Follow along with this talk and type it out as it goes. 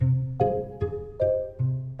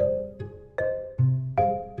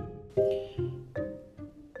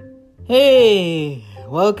Hey,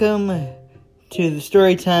 welcome to the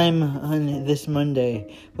Storytime on this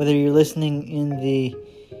Monday. Whether you're listening in the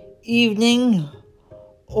evening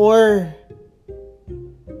or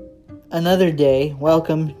another day,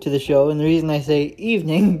 welcome to the show. And the reason I say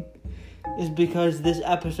evening is because this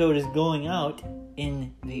episode is going out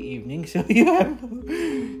in the evening, so you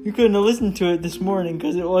couldn't have listened to it this morning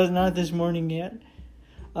because it was not this morning yet.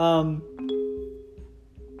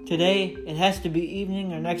 Today, it has to be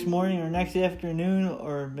evening or next morning or next afternoon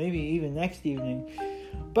or maybe even next evening.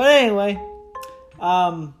 But anyway,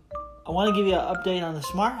 I want to give you an update on the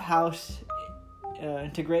smart house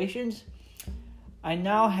integrations. I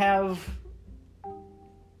now have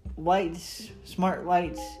smart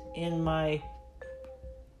lights in my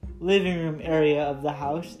living room area of the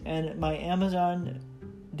house, and my Amazon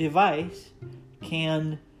device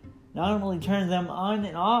can not only turn them on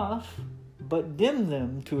and off, but dim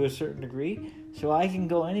them to a certain degree, so I can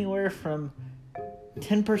go anywhere from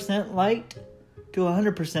 10% light to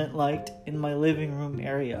 100% light in my living room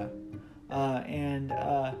area. And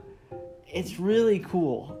it's really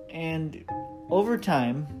cool. And over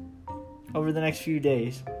time, over the next few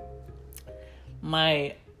days,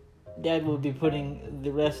 my dad will be putting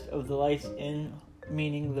the rest of the lights in,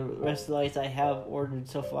 meaning the rest of the lights I have ordered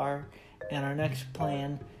so far. And our next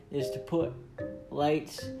plan is to put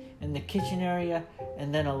lights in the kitchen area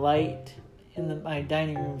and then a light in my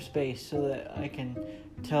dining room space so that I can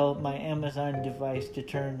tell my Amazon device to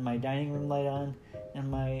turn my dining room light on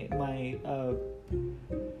and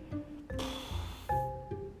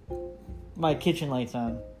my kitchen lights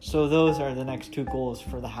on. So those are the next two goals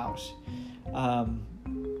for the house.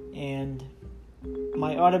 And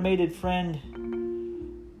my automated friend,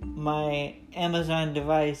 my Amazon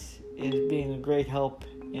device, is being a great help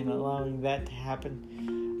in allowing that to happen.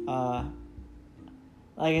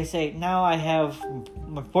 Like I say, now I have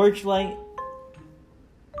my porch light,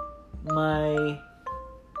 my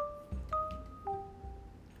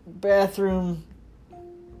bathroom,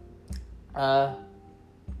 I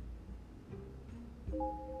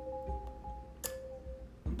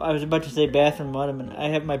was about to say bathroom ottoman. I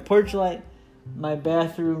have my porch light, my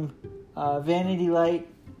bathroom vanity light,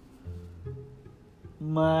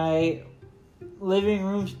 my living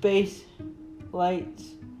room space lights,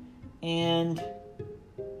 and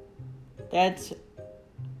is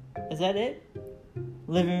that it?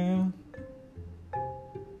 Living room,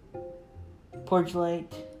 porch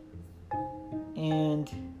light, and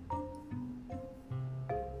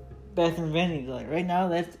bathroom vanity light. Right now,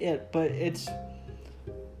 that's it. But it's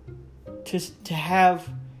just to have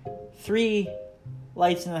 3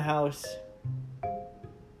 lights in the house,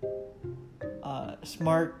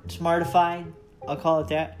 smartified, I'll call it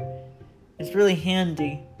that. It's really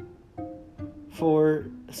handy for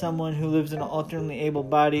someone who lives in an alternately able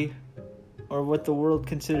body or what the world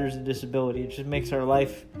considers a disability. It just makes our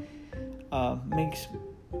lives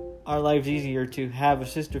easier to have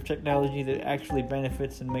assistive technology that actually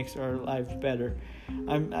benefits and makes our lives better.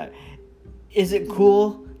 Is it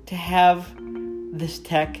cool to have this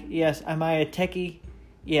tech? Yes. Am I a techie?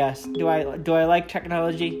 Yes. Do I like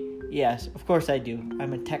technology? Yes. Of course I do.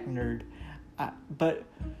 I'm a tech nerd. But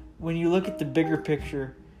when you look at the bigger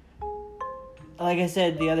picture, like I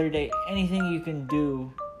said the other day, anything you can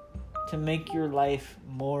do to make your life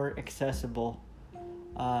more accessible,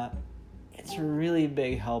 it's a really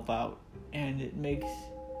big help out, and it makes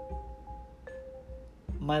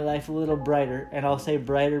my life a little brighter. And I'll say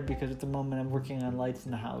brighter because at the moment I'm working on lights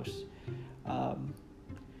in the house.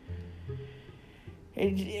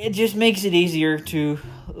 It just makes it easier to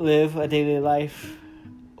live a daily life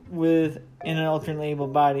in an alternately able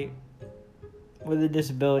body with a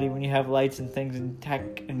disability when you have lights and things and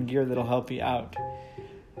tech and gear that'll help you out.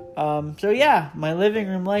 So yeah, my living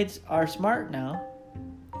room lights are smart now,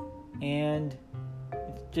 and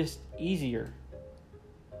it's just easier.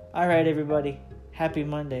 Alright, everybody, happy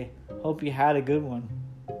Monday. Hope you had a good one.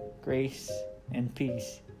 Grace and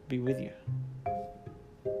peace be with you.